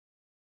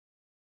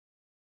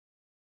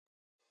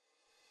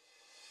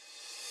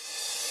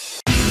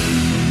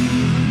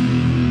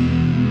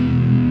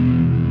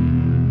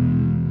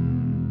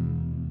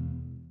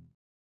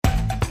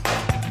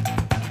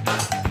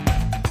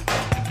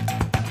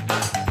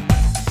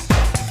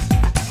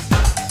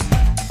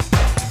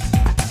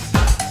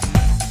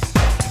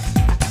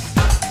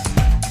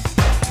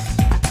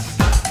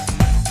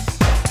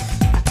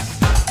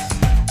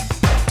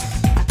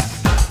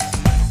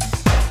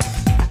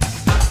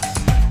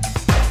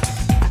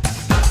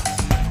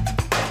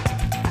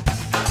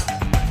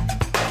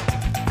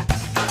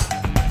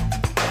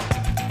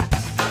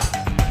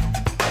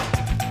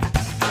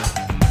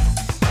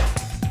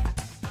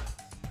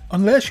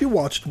Unless you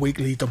watched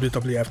weekly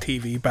WWF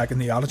TV back in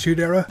the Attitude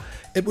Era,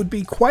 it would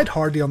be quite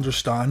hard to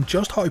understand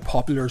just how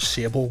popular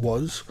Sable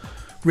was.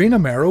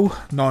 Marc Mero,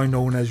 now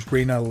known as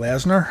Rena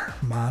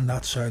Lesnar, man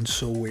that sounds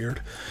so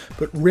weird,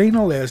 but Rena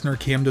Lesnar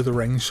came to the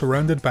ring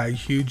surrounded by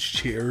huge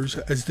cheers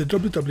as the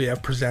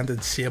WWF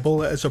presented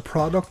Sable as a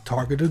product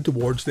targeted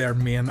towards their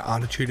main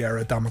Attitude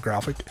Era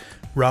demographic,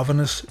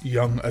 ravenous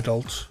young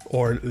adults,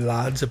 or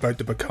lads about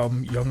to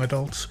become young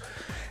adults.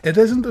 It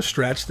isn't a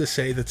stretch to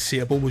say that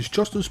Sable was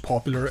just as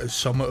popular as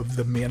some of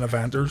the main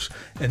eventers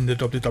in the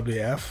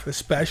WWF,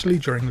 especially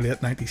during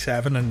late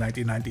 97 and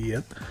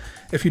 1998.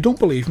 If you don't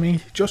believe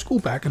me, just go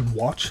back and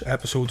watch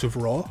episodes of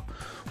Raw.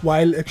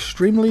 While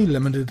extremely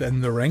limited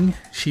in the ring,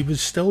 she was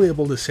still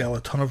able to sell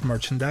a ton of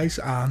merchandise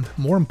and,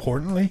 more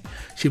importantly,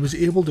 she was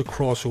able to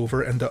cross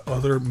over into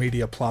other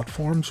media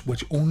platforms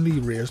which only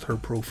raised her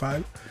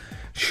profile.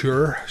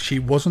 Sure, she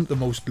wasn't the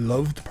most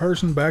loved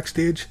person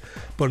backstage,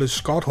 but as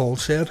Scott Hall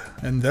said,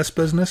 in this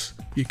business,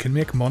 you can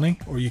make money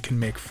or you can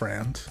make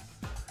friends.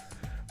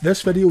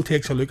 This video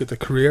takes a look at the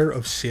career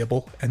of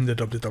Sable in the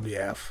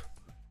WWF.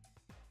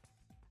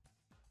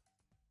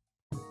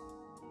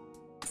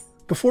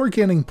 Before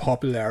gaining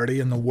popularity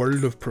in the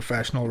world of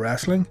professional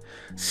wrestling,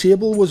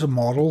 Sable was a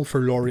model for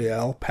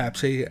L'Oreal,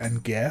 Pepsi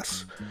and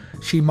Guess.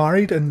 She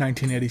married in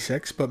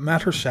 1986 but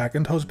met her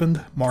second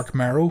husband, Marc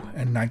Mero,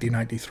 in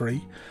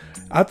 1993.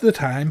 At the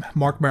time,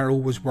 Marc Mero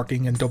was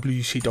working in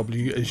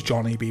WCW as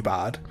Johnny B.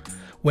 Bad.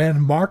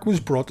 When Mark was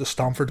brought to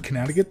Stamford,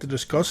 Connecticut to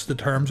discuss the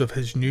terms of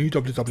his new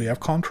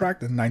WWF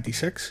contract in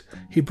 '96,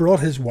 he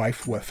brought his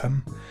wife with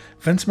him.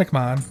 Vince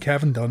McMahon,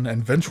 Kevin Dunn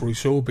and Vince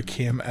Russo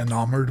became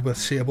enamoured with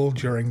Sable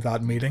during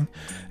that meeting,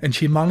 and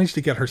she managed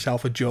to get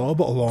herself a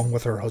job along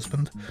with her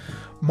husband.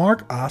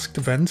 Mark asked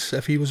Vince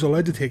if he was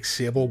allowed to take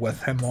Sable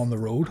with him on the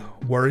road,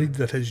 worried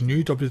that his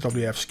new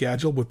WWF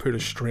schedule would put a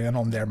strain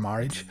on their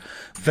marriage.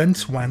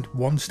 Vince went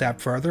one step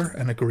further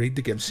and agreed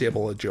to give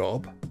Sable a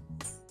job.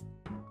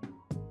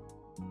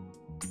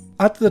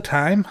 At the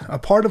time, a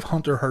part of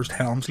Hunter Hearst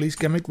Helmsley's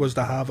gimmick was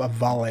to have a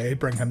valet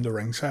bring him to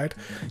ringside,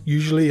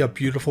 usually a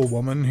beautiful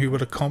woman who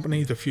would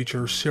accompany the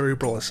future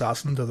cerebral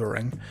assassin to the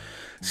ring.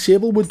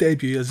 Sable would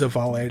debut as a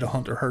valet to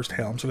Hunter Hearst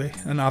Helmsley,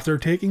 and after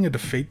taking a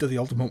defeat to the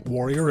Ultimate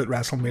Warrior at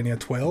WrestleMania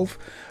 12,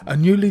 a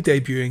newly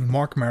debuting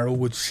Marc Mero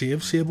would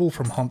save Sable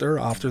from Hunter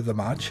after the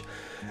match.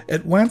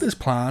 It went as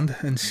planned,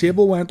 and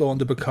Sable went on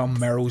to become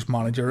Mero's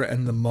manager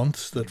in the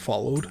months that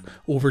followed,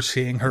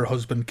 overseeing her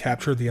husband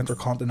capture the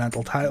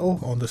Intercontinental title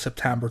on the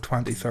September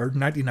 23rd,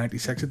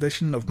 1996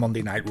 edition of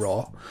Monday Night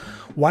Raw.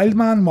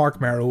 Wildman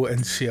Marc Mero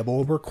and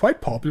Sable were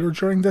quite popular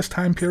during this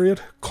time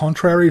period,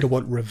 contrary to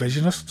what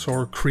revisionists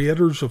or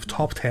creators of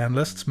top 10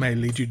 lists may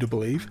lead you to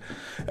believe.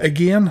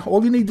 Again,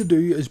 all you need to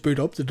do is boot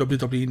up the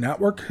WWE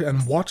Network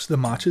and watch the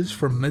matches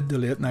from mid to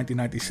late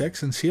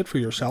 1996 and see it for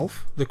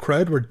yourself. The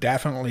crowd were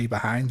definitely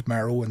behind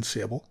Mero and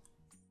Sable.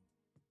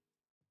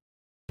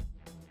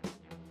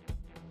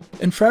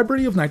 In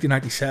February of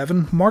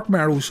 1997, Marc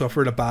Mero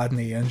suffered a bad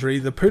knee injury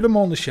that put him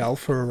on the shelf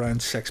for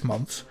around 6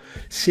 months.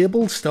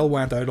 Sable still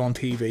went out on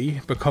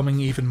TV, becoming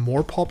even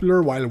more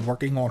popular while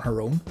working on her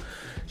own.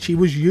 She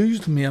was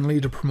used mainly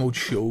to promote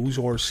shows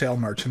or sell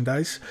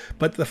merchandise,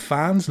 but the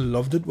fans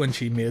loved it when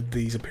she made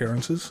these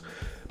appearances.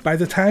 By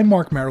the time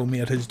Marc Mero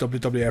made his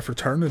WWF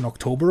return in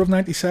October of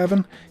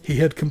 '97, he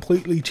had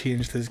completely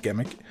changed his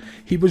gimmick.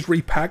 He was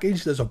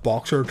repackaged as a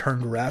boxer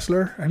turned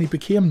wrestler, and he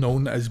became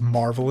known as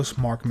Marvelous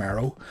Marc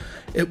Mero.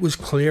 It was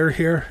clear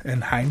here,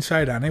 in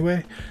hindsight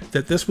anyway,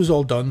 that this was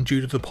all done due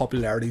to the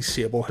popularity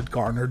Sable had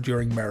garnered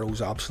during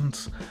Mero's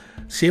absence.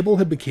 Sable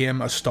had become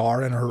a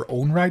star in her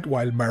own right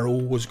while Mero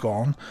was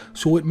gone,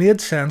 so it made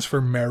sense for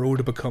Mero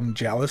to become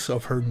jealous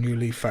of her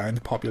newly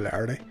found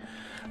popularity.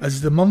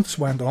 As the months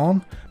went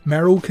on,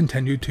 Mero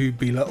continued to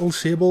belittle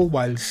Sable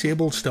while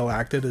Sable still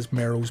acted as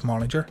Mero's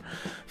manager.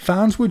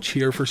 Fans would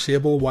cheer for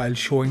Sable while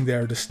showing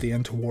their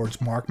disdain towards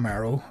Marc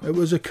Mero. It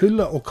was a cool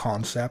little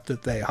concept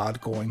that they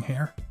had going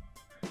here.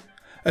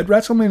 At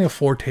WrestleMania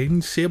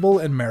 14, Sable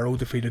and Mero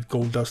defeated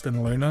Goldust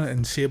and Luna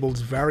in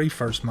Sable's very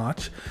first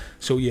match,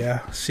 so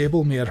yeah,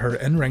 Sable made her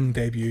in-ring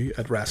debut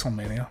at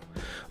WrestleMania.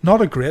 Not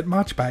a great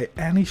match by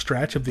any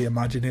stretch of the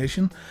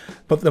imagination,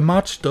 but the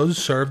match does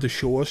serve to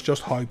show us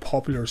just how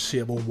popular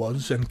Sable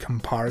was in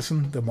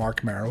comparison to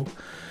Marc Mero.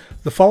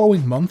 The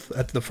following month,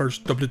 at the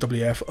first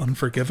WWF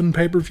Unforgiven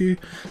pay-per-view,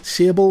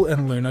 Sable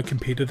and Luna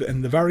competed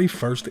in the very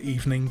first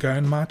evening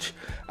gown match,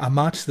 a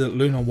match that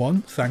Luna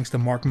won thanks to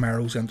Marc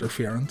Mero's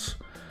interference.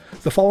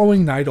 The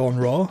following night on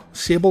Raw,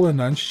 Sable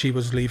announced she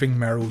was leaving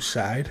Mero's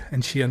side,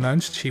 and she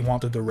announced she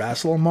wanted to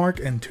wrestle Marc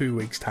in 2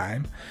 weeks'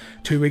 time.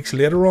 2 weeks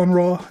later on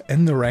Raw,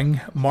 in the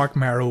ring, Marc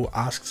Mero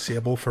asked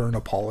Sable for an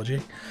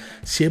apology.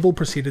 Sable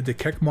proceeded to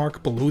kick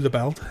Marc below the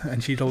belt,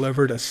 and she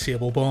delivered a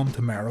Sablebomb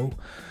to Mero.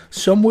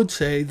 Some would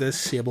say this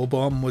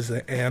Sablebomb was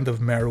the end of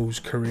Mero's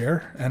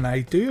career, and I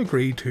do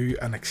agree to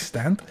an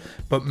extent,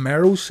 but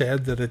Mero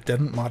said that it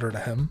didn't matter to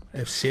him.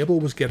 If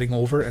Sable was getting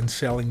over and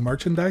selling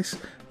merchandise,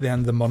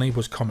 then the money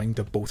was coming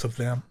to both of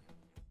them.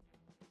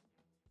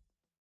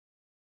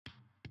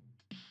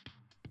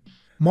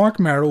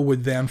 Marc Mero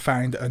would then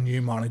find a new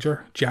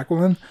manager,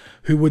 Jacqueline,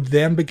 who would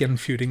then begin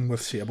feuding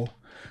with Sable.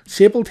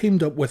 Sable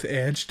teamed up with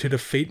Edge to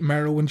defeat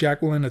Mero and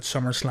Jacqueline at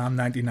SummerSlam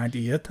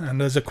 1998,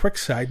 and as a quick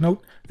side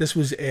note, this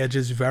was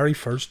Edge's very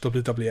first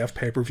WWF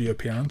pay-per-view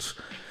appearance.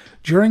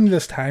 During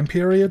this time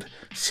period,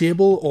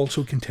 Sable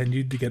also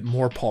continued to get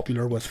more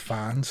popular with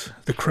fans.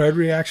 The crowd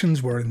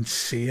reactions were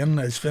insane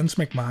as Vince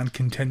McMahon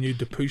continued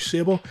to push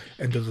Sable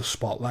into the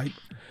spotlight.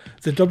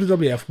 The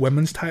WWF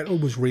Women's title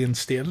was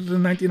reinstated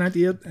in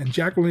 1998, and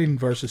Jacqueline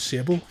vs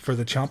Sable for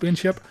the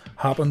championship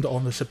happened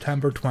on the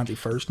September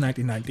 21st,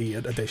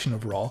 1998 edition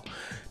of Raw.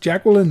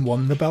 Jacqueline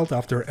won the belt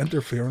after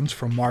interference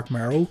from Marc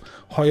Mero.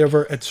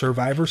 However, at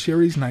Survivor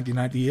Series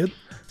 1998,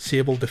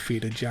 Sable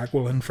defeated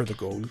Jacqueline for the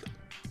gold.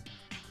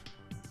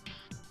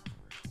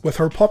 With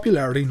her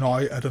popularity now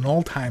at an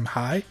all-time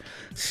high,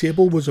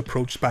 Sable was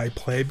approached by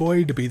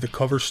Playboy to be the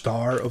cover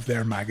star of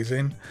their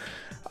magazine.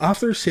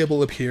 After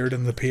Sable appeared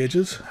in the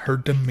pages, her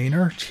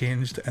demeanour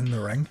changed in the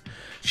ring.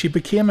 She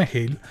became a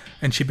heel,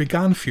 and she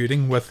began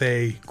feuding with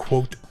a,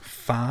 quote,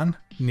 fan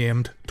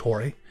named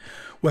Tori.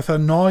 With a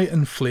now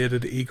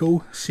inflated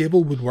ego,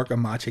 Sable would work a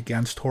match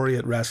against Tori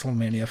at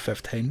WrestleMania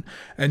 15,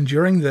 and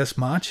during this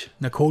match,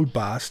 Nicole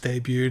Bass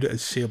debuted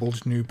as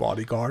Sable's new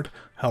bodyguard,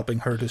 helping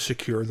her to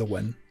secure the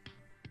win.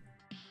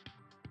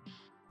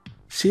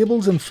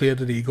 Sable's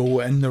inflated ego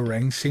in the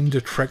ring seemed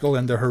to trickle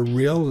into her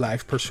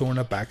real-life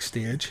persona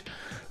backstage.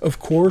 Of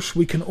course,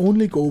 we can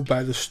only go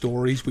by the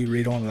stories we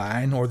read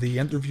online or the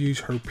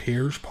interviews her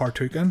peers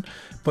partook in,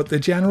 but the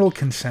general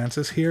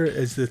consensus here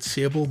is that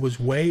Sable was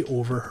way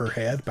over her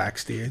head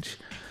backstage.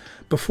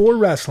 Before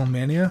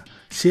WrestleMania,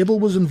 Sable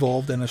was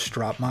involved in a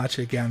strap match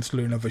against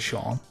Luna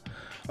Vachon.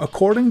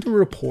 According to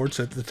reports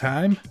at the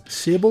time,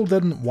 Sable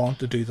didn't want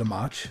to do the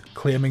match,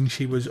 claiming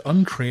she was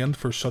untrained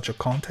for such a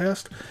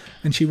contest,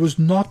 and she was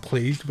not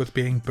pleased with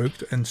being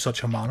booked in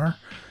such a manner.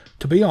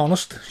 To be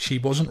honest, she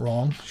wasn't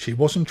wrong. She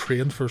wasn't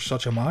trained for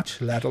such a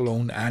match, let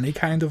alone any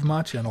kind of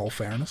match in all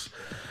fairness.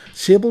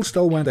 Sable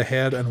still went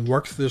ahead and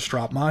worked the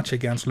strap match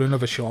against Luna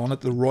Vachon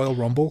at the Royal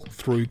Rumble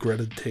through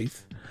gritted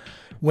teeth.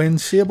 When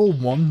Sable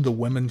won the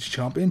Women's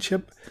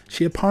Championship,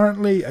 she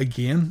apparently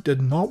again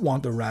did not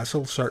want to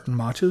wrestle certain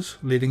matches,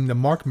 leading to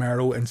Marc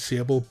Mero and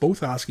Sable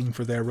both asking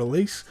for their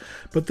release,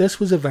 but this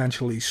was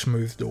eventually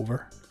smoothed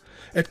over.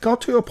 It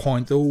got to a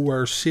point though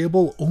where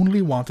Sable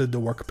only wanted to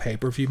work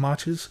pay-per-view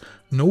matches,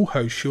 no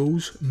house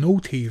shows, no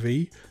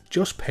TV,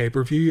 just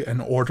pay-per-view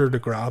in order to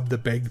grab the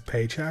big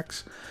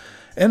paychecks.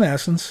 In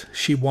essence,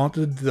 she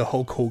wanted the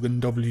Hulk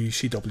Hogan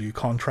WCW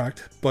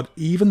contract, but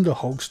even the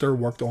Hulkster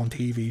worked on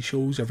TV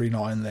shows every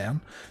now and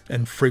then,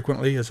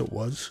 infrequently as it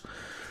was.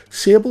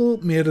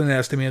 Sable made an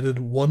estimated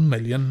 $1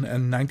 million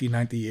in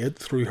 1998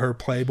 through her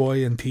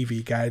Playboy and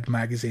TV Guide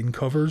magazine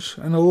covers,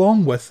 and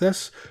along with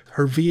this,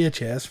 her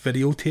VHS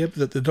videotape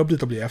that the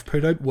WWF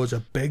put out was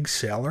a big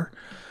seller.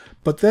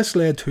 But this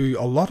led to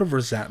a lot of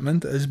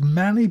resentment as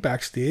many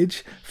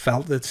backstage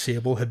felt that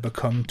Sable had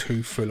become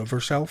too full of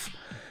herself.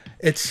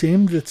 It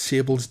seemed that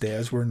Sable's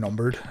days were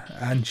numbered,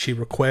 and she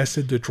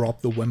requested to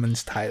drop the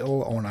women's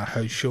title on a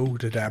house show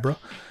to Debra.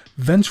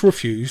 Vince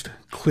refused,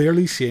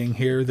 clearly saying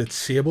here that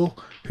Sable,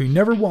 who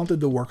never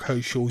wanted to work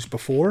house shows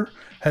before,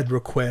 had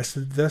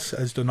requested this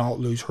as to not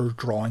lose her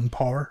drawing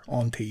power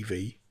on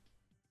TV.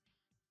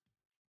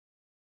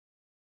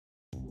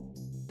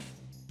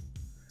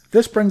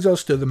 This brings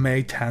us to the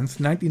May 10th,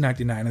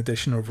 1999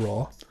 edition of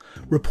Raw.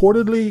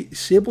 Reportedly,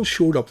 Sable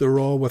showed up to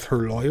Raw with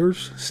her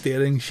lawyers,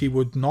 stating she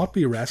would not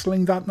be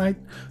wrestling that night,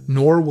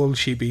 nor will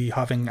she be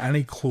having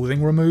any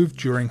clothing removed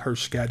during her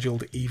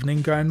scheduled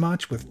evening gown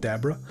match with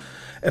Debra.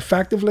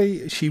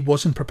 Effectively, she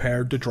wasn't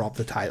prepared to drop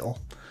the title.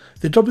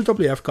 The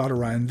WWF got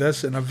around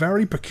this in a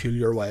very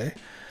peculiar way.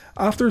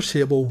 After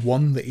Sable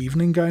won the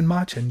evening gown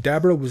match and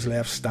Debra was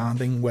left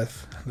standing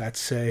with, let's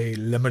say,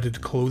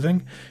 limited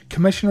clothing,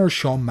 Commissioner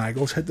Shawn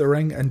Michaels hit the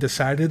ring and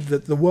decided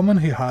that the woman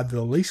who had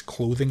the least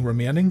clothing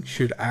remaining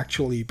should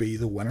actually be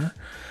the winner.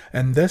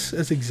 And this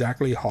is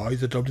exactly how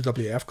the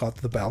WWF got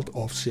the belt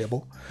off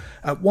Sable.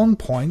 At one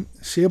point,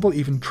 Sable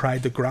even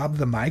tried to grab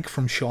the mic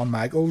from Shawn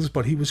Michaels,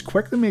 but he was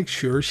quick to make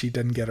sure she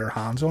didn't get her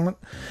hands on it.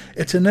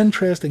 It's an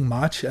interesting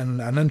match and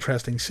an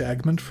interesting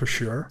segment for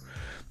sure.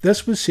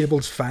 This was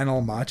Sable's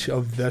final match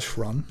of this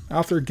run.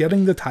 After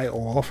getting the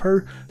title off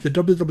her, the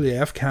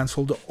WWF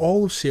cancelled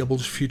all of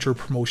Sable's future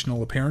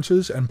promotional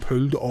appearances and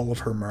pulled all of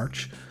her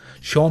merch.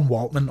 Sean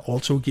Waltman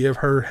also gave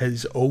her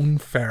his own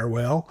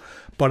farewell,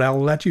 but I'll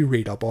let you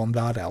read up on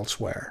that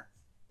elsewhere.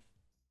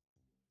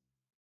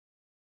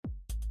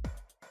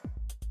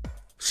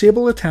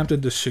 Sable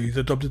attempted to sue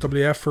the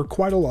WWF for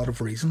quite a lot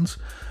of reasons.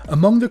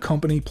 Among the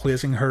company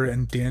placing her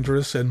in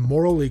dangerous and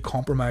morally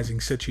compromising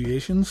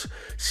situations,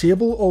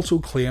 Sable also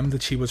claimed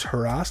that she was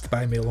harassed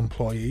by male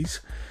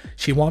employees.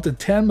 She wanted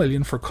 $10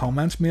 million for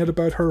comments made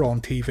about her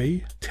on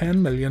TV, $10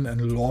 million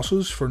in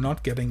losses for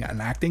not getting an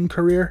acting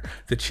career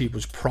that she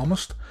was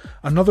promised,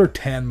 another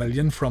 10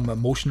 million from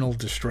emotional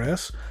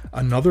distress,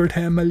 another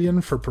 10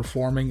 million for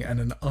performing in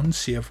an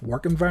unsafe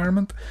work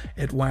environment.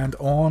 It went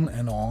on,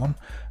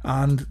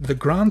 and the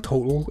grand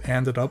total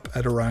ended up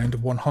at around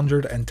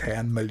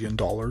 $110 million.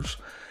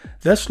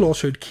 This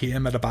lawsuit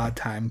came at a bad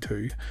time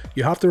too.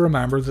 You have to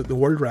remember that the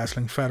World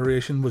Wrestling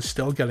Federation was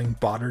still getting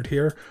battered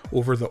here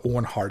over the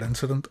Owen Hart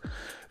incident.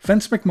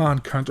 Vince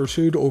McMahon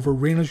countersued over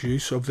Rena's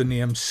use of the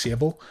name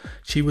Sable.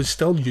 She was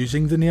still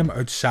using the name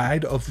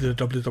outside of the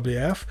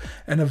WWF,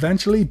 and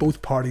eventually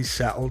both parties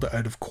settled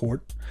out of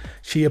court.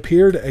 She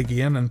appeared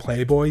again in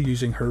Playboy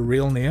using her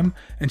real name,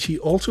 and she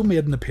also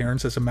made an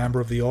appearance as a member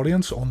of the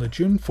audience on the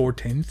June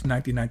 14th,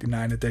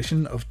 1999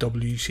 edition of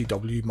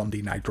WCW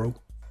Monday Nitro.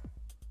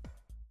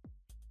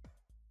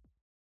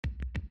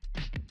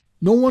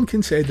 No one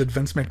can say that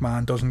Vince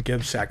McMahon doesn't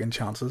give second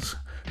chances.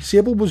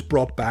 Sable was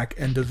brought back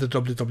into the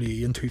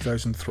WWE in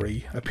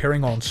 2003,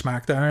 appearing on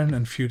SmackDown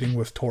and feuding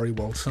with Tori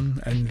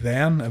Wilson, and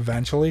then,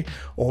 eventually,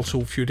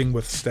 also feuding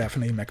with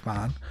Stephanie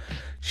McMahon.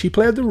 She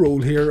played the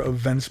role here of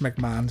Vince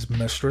McMahon's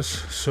mistress,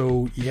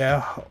 so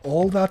yeah,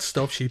 all that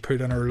stuff she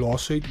put in her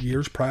lawsuit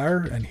years prior,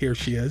 and here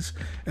she is,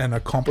 in a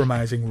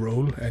compromising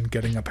role and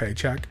getting a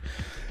paycheck.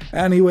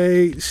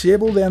 Anyway,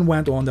 Sable then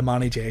went on to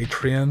manage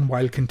A-Train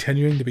while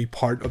continuing to be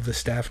part of the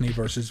Stephanie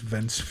vs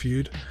Vince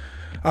feud.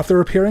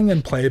 After appearing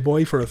in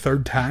Playboy for a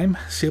third time,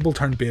 Sable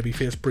turned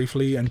babyface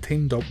briefly and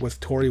teamed up with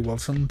Tori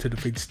Wilson to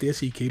defeat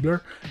Stacy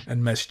Keibler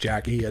and Miss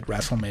Jackie at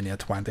WrestleMania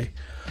 20.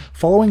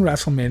 Following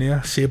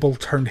WrestleMania, Sable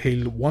turned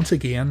heel once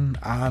again,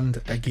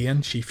 and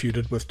again she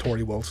feuded with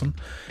Tori Wilson.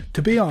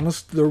 To be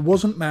honest, there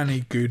wasn't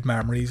many good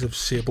memories of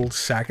Sable's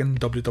second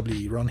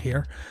WWE run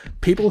here.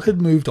 People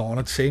had moved on,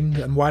 it seemed,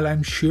 and while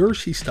I'm sure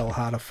she still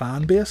had a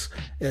fan base,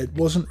 it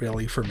wasn't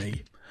really for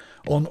me.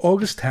 On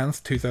August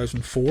 10th,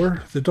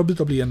 2004, the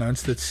WWE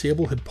announced that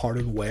Sable had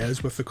parted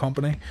ways with the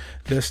company.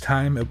 This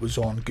time it was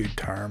on good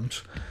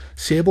terms.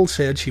 Sable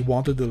said she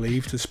wanted to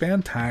leave to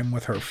spend time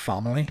with her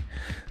family.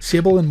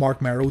 Sable and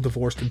Marc Mero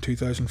divorced in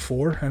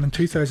 2004, and in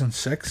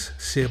 2006,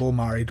 Sable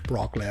married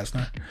Brock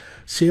Lesnar.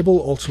 Sable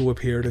also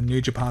appeared in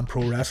New Japan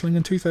Pro Wrestling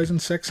in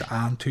 2006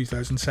 and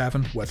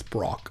 2007 with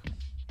Brock.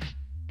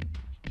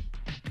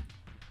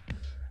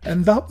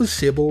 And that was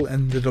Sable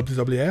in the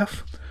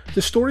WWF.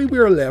 The story we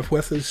are left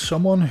with is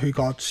someone who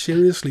got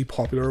seriously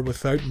popular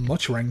without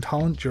much ring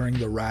talent during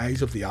the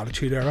rise of the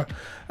Attitude Era,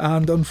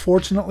 and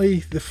unfortunately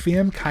the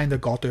fame kinda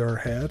got to her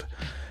head.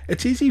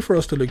 It's easy for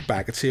us to look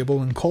back at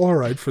Sable and call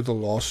her out for the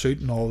lawsuit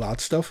and all that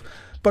stuff,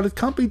 but it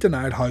can't be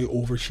denied how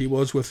over she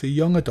was with the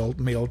young adult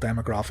male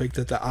demographic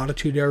that the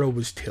Attitude Era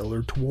was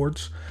tailored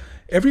towards.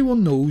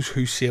 Everyone knows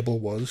who Sable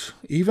was,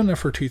 even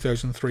if her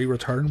 2003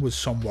 return was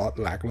somewhat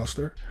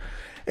lackluster.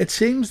 It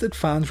seems that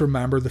fans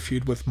remember the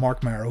feud with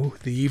Marc Mero,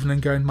 the evening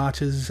gown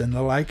matches and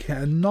the like,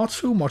 and not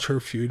so much her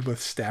feud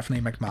with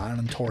Stephanie McMahon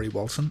and Tori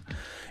Wilson.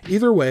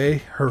 Either way,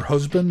 her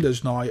husband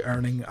is now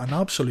earning an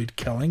absolute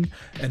killing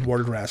in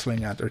World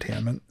Wrestling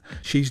Entertainment.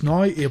 She's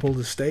now able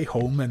to stay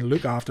home and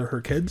look after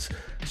her kids,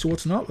 so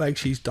it's not like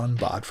she's done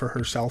bad for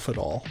herself at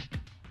all.